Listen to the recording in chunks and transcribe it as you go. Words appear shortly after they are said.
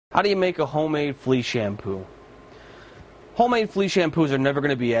How do you make a homemade flea shampoo? Homemade flea shampoos are never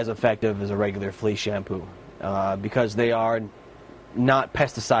going to be as effective as a regular flea shampoo because they are not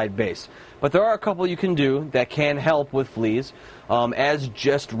pesticide-based. But there are a couple you can do that can help with fleas, as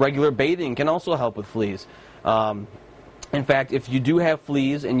just regular bathing can also help with fleas. In fact, if you do have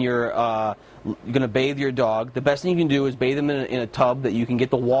fleas and you're going to bathe your dog, the best thing you can do is bathe them in a tub that you can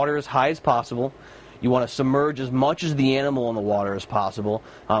get the water as high as possible. You want to submerge as much as the animal in the water as possible.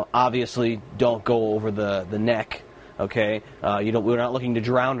 Obviously, don't go over the neck. Okay, we're not looking to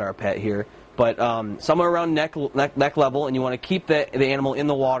drown our pet here, but somewhere around neck level, and you want to keep the animal in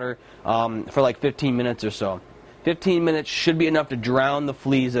the water for like 15 minutes or so. 15 minutes should be enough to drown the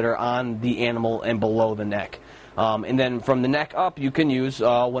fleas that are on the animal and below the neck. And then from the neck up, you can use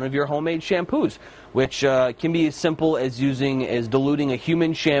one of your homemade shampoos, which can be as simple as diluting a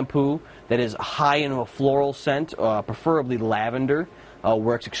human shampoo that is high in a floral scent, preferably lavender.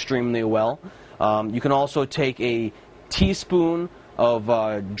 Works extremely well. You can also take a teaspoon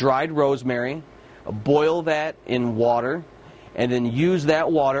of dried rosemary, boil that in water, and then use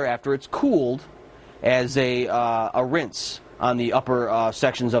that water after it's cooled as a rinse on the upper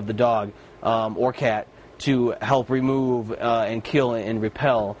sections of the dog or cat to help remove and kill and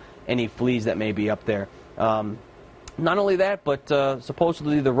repel any fleas that may be up there. Not only that, but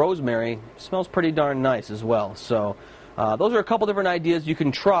supposedly the rosemary smells pretty darn nice as well. So those are a couple different ideas you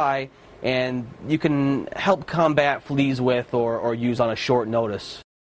can try and you can help combat fleas with or use on a short notice.